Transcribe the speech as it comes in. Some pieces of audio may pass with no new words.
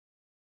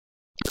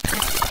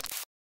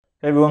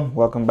Hey everyone,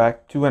 welcome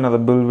back to another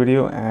build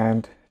video,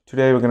 and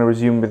today we're going to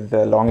resume with the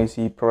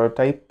LongEZ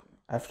prototype.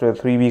 After a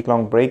 3-week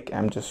long break,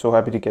 I'm just so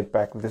happy to get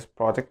back with this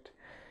project,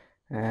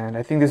 and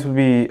I think this will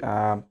be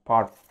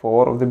part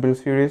 4 of the build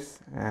series.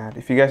 And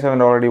if you guys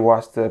haven't already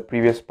watched the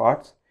previous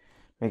parts,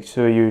 make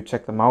sure you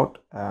check them out.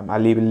 I'll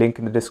leave a link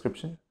in the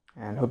description,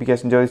 and hope you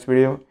guys enjoy this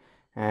video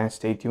and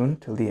stay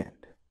tuned till the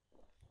end.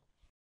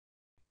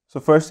 So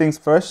first things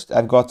first,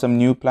 I've got some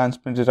new plans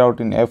printed out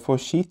in A4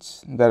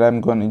 sheets that I'm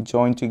going to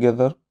join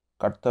together,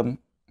 cut them,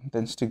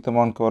 then stick them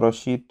on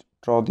corosheet,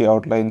 draw the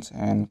outlines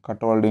and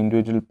cut all the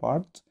individual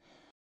parts,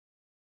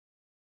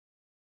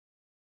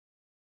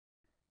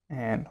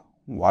 and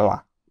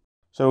voila.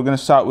 So we're going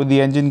to start with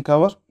the engine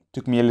cover.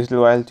 Took me a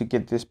little while to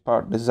get this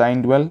part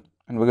designed well,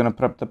 and we're going to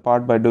prep the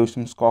part by doing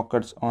some score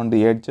cuts on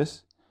the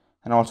edges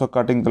and also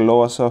cutting the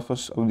lower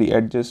surface of the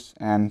edges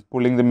and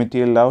pulling the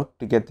material out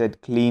to get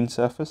that clean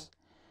surface.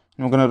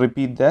 And we're going to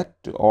repeat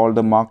that to all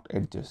the marked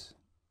edges.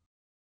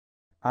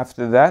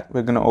 After that,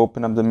 we're going to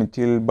open up the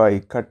material by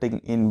cutting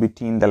in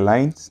between the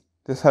lines.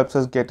 This helps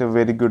us get a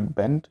very good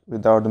bend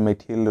without the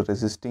material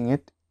resisting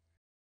it.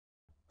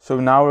 So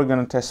now we're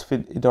going to test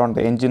fit it on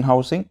the engine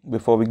housing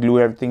before we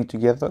glue everything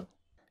together.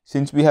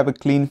 Since we have a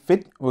clean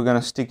fit, we're going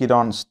to stick it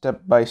on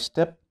step by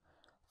step.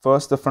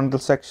 First the frontal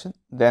section,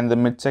 then the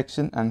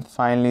midsection, and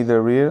finally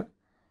the rear.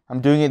 I'm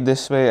doing it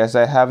this way as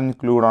I haven't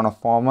glued on a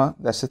former.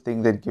 That's the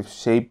thing that gives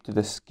shape to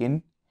the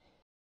skin.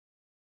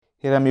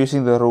 Here I'm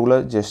using the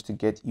ruler just to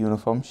get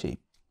uniform shape.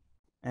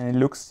 And it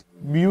looks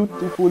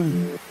beautiful.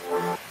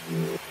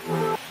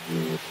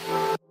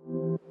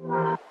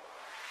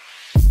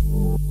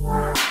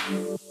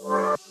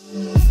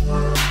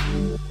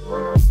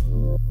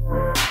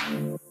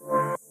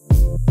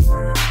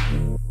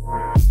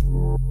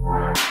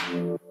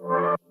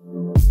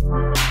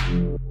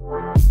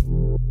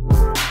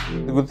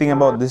 The good thing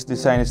about this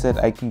design is that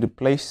I can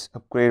replace,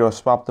 upgrade or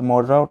swap the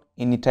motor out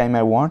anytime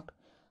I want.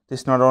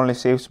 This not only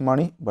saves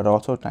money but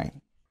also time.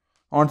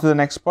 On to the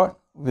next part.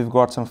 We've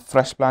got some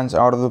fresh plans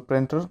out of the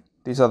printer.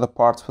 These are the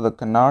parts for the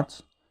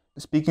canards.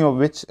 Speaking of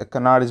which, a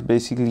canard is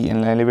basically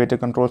an elevator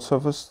control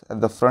surface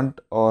at the front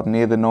or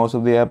near the nose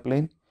of the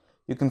airplane.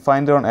 You can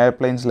find it on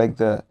airplanes like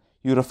the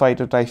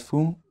Eurofighter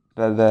Typhoon,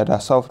 the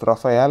Dassault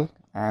Rafale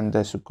and the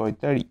Sukhoi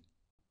 30.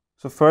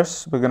 So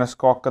first we're going to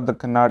score cut the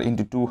canard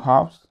into 2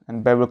 halves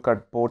and bevel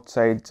cut both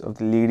sides of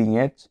the leading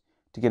edge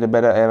to get a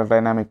better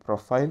aerodynamic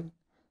profile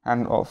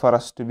and for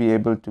us to be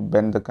able to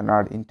bend the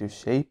canard into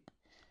shape.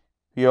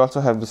 We also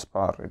have the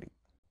spar ready.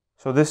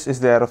 So this is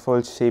the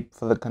aerofoil shape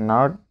for the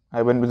canard.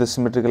 I went with a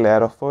symmetrical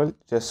aerofoil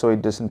just so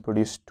it doesn't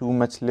produce too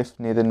much lift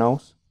near the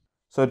nose.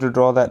 So to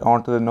draw that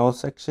onto the nose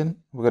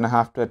section, we're going to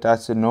have to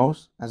attach the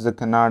nose as the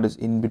canard is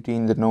in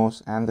between the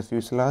nose and the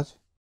fuselage.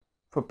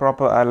 For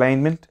proper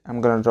alignment,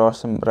 I'm going to draw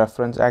some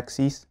reference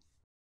axes.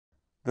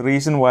 The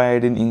reason why I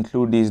didn't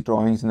include these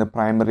drawings in the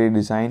primary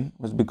design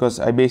was because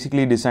I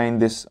basically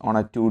designed this on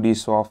a 2D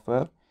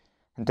software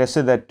and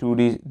tested that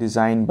 2D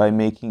design by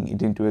making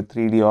it into a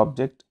 3D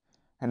object,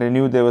 and I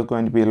knew there was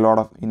going to be a lot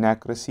of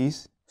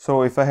inaccuracies.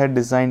 So if I had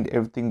designed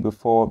everything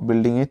before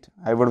building it,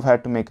 I would have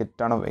had to make a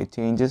ton of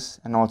changes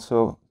and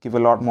also give a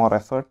lot more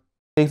effort.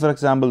 Take for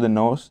example the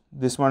nose.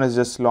 This one is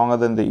just longer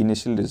than the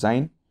initial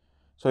design.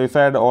 So if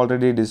I had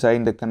already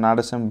designed the canard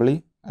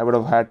assembly, I would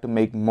have had to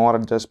make more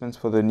adjustments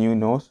for the new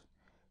nose,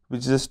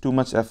 which is just too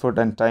much effort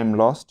and time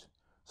lost.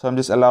 So I'm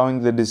just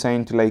allowing the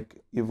design to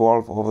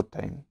evolve over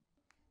time.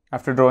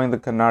 After drawing the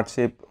canard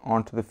shape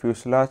onto the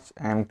fuselage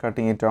and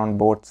cutting it on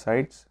both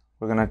sides,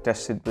 we're going to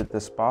test it with the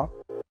spar.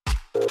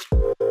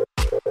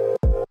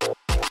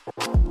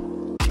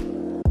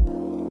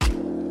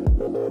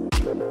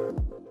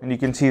 And you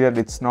can see that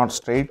it's not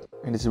straight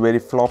and it's very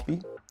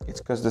floppy. It's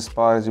because the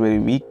spar is very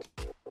weak.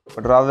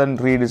 But rather than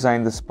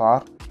redesign the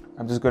spar,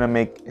 I'm just going to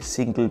make a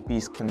single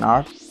piece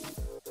canard.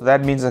 So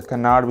that means the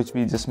canard which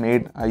we just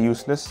made are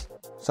useless.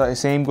 So the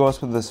same goes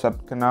with the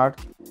swept canard.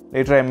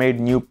 Later I made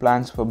new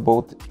plans for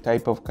both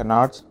type of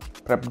canards,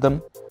 prepped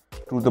them,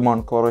 drew them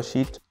on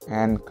corosheet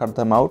and cut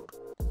them out.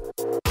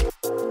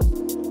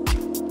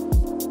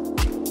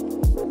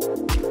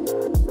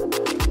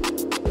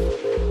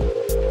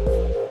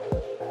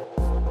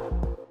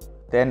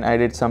 Then I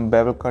did some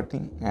bevel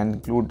cutting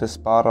and glued the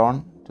spar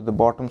on to the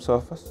bottom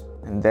surface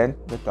and then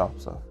the top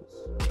surface.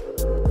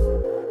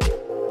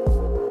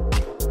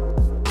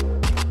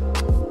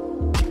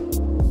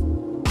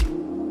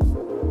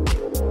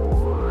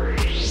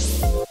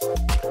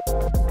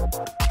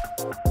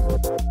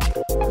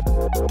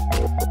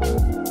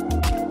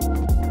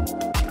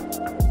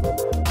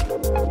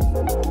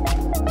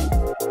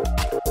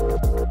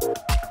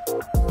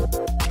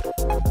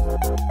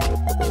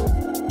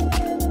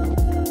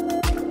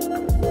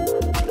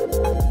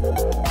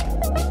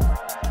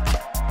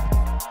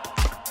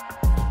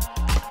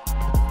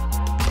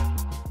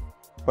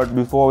 But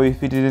before we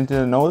fit it into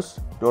the nose,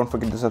 don't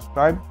forget to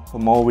subscribe for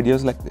more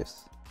videos like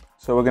this.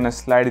 So we're gonna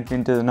slide it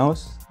into the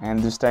nose, and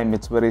this time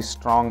it's very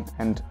strong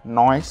and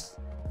nice.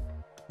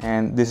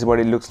 And this is what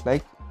it looks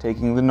like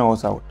taking the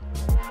nose out.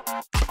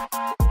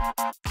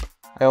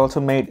 I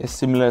also made a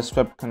similar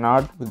swept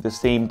canard with the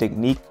same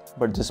technique,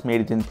 but just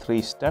made it in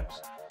 3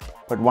 steps.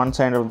 But one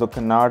side of the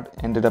canard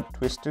ended up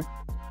twisted.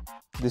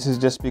 This is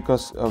just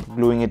because of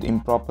gluing it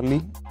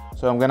improperly.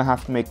 So I'm gonna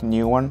have to make a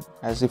new one,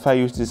 as if I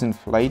use this in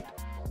flight,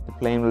 the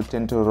plane will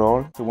tend to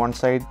roll to one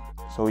side.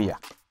 So yeah.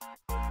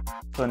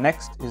 So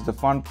next is the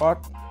fun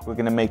part. We're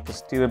gonna make a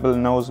steerable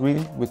nose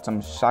wheel with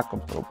some shock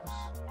absorbers.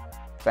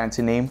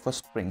 Fancy name for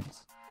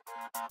springs.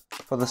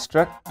 For the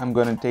strut, I'm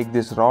going to take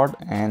this rod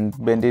and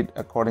bend it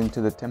according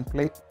to the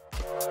template.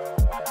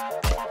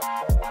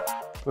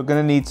 We're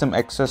going to need some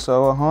extra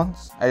servo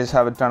horns. I just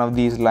have a ton of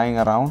these lying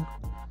around,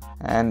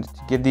 and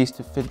to get these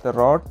to fit the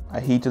rod, I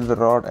heated the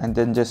rod and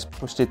then just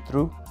pushed it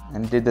through,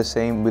 and did the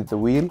same with the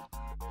wheel.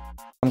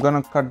 I'm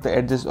going to cut the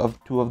edges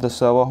of 2 of the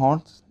servo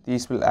horns.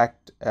 These will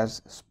act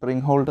as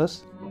spring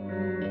holders.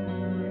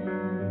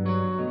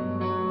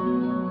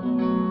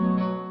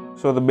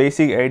 So the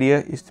basic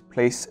idea is to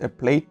place a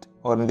plate,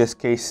 or in this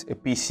case a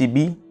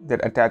PCB,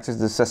 that attaches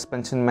the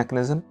suspension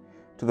mechanism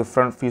to the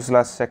front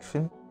fuselage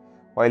section,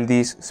 while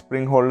these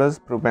spring holders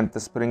prevent the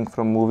spring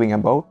from moving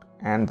about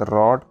and the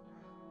rod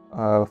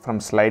from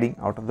sliding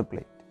out of the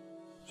plate.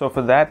 So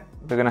for that,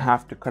 we're going to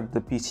have to cut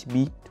the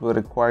PCB to a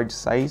required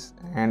size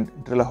and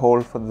drill a hole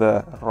for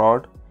the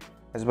rod,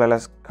 as well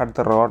as cut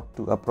the rod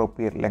to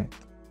appropriate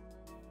length.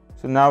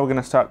 So now we're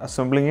going to start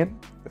assembling it.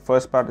 The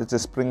first part is the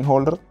spring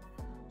holder.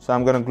 So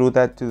I'm going to glue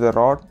that to the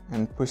rod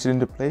and push it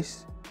into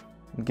place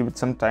and give it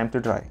some time to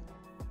dry.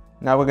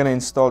 Now we're going to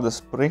install the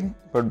spring,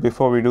 but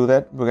before we do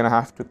that, we're going to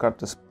have to cut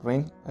the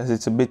spring as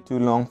it's a bit too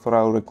long for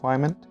our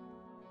requirement.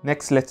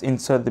 Next, let's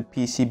insert the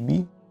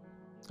PCB.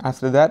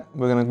 After that,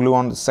 we're going to glue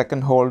on the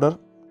second holder.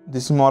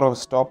 This is more of a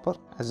stopper,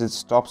 as it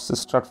stops the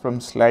strut from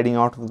sliding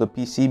out of the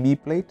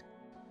PCB plate.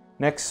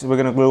 Next, we're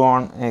going to glue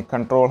on a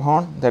control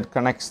horn that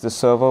connects the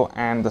servo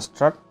and the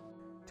strut.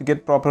 To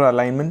get proper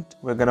alignment,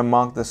 we're going to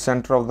mark the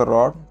center of the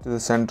rod to the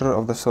center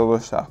of the servo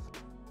shaft,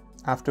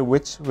 after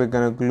which we're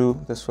going to glue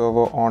the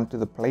servo onto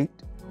the plate.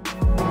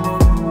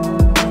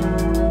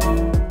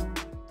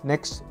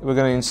 Next, we're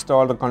going to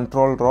install the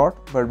control rod,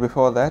 but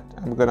before that,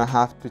 I'm going to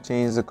have to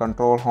change the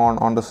control horn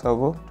on the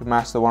servo to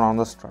match the one on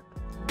the strut.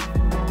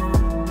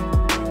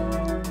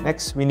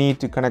 Next, we need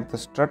to connect the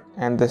strut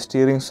and the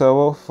steering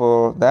servo.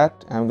 For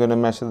that, I'm going to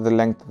measure the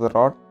length of the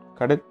rod,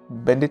 cut it,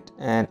 bend it,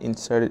 and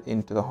insert it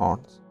into the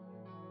horns.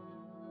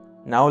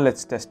 Now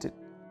let's test it.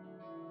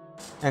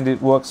 And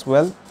it works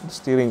well. The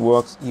steering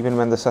works even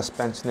when the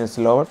suspension is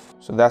lowered,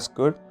 so that's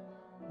good.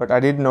 But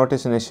I did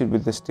notice an issue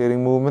with the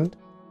steering movement.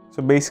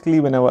 So basically,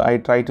 whenever I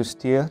try to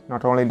steer,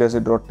 not only does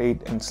it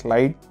rotate and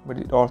slide, but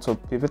it also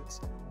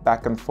pivots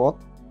back and forth,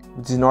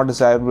 which is not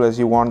desirable, as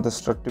you want the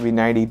strut to be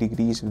 90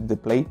 degrees with the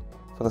plate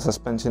for the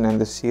suspension and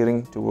the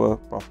steering to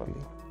work properly.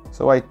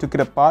 So I took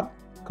it apart,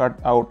 cut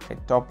out a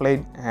top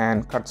plate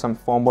and cut some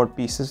foam board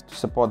pieces to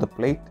support the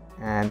plate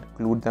and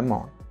glued them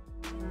on.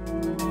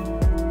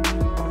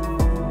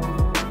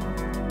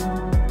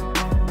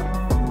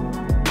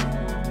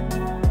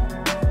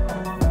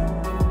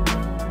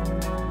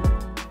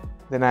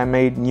 Then I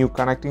made new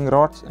connecting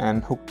rods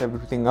and hooked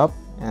everything up,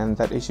 and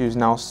that issue is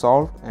now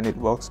solved and it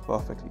works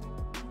perfectly.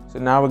 So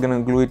now we're going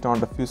to glue it on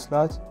the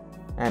fuselage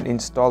and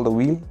install the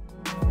wheel.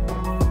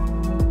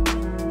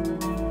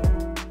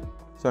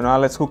 So now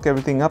let's hook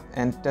everything up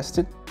and test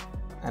it,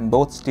 and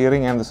both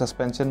steering and the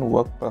suspension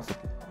work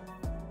perfectly.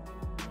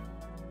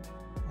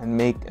 And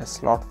make a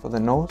slot for the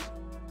nose,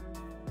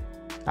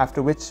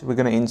 after which we're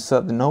going to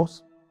insert the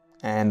nose,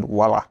 and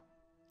voila!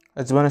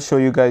 I just want to show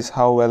you guys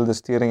how well the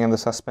steering and the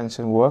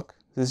suspension work.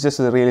 This is just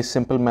a really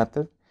simple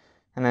method,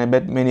 and I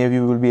bet many of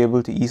you will be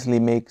able to easily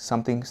make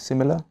something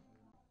similar.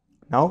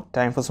 Now,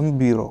 time for some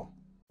B-roll.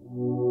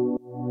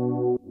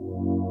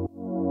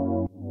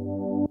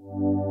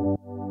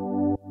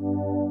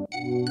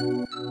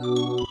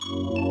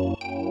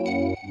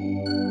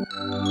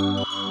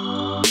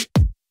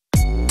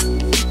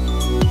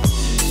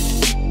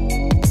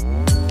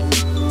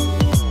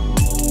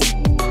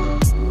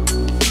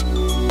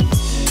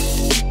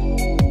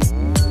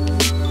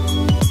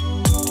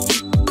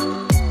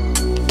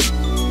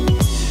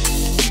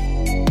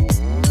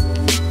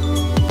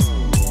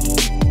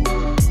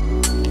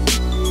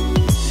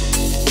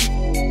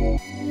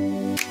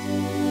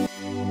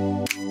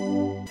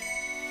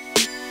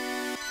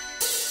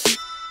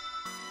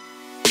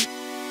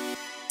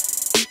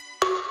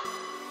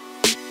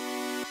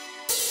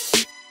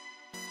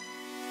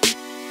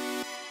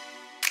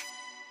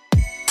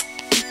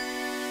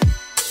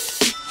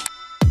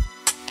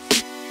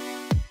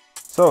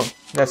 So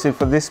that's it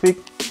for this week.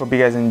 Hope you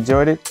guys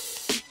enjoyed it.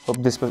 Hope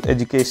this was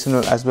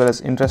educational as well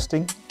as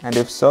interesting, and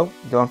if so,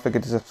 don't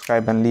forget to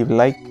subscribe and leave a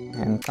like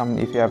and comment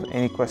if you have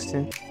any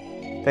questions.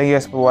 Thank you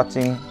guys for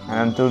watching,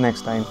 and until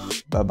next time,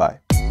 bye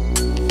bye.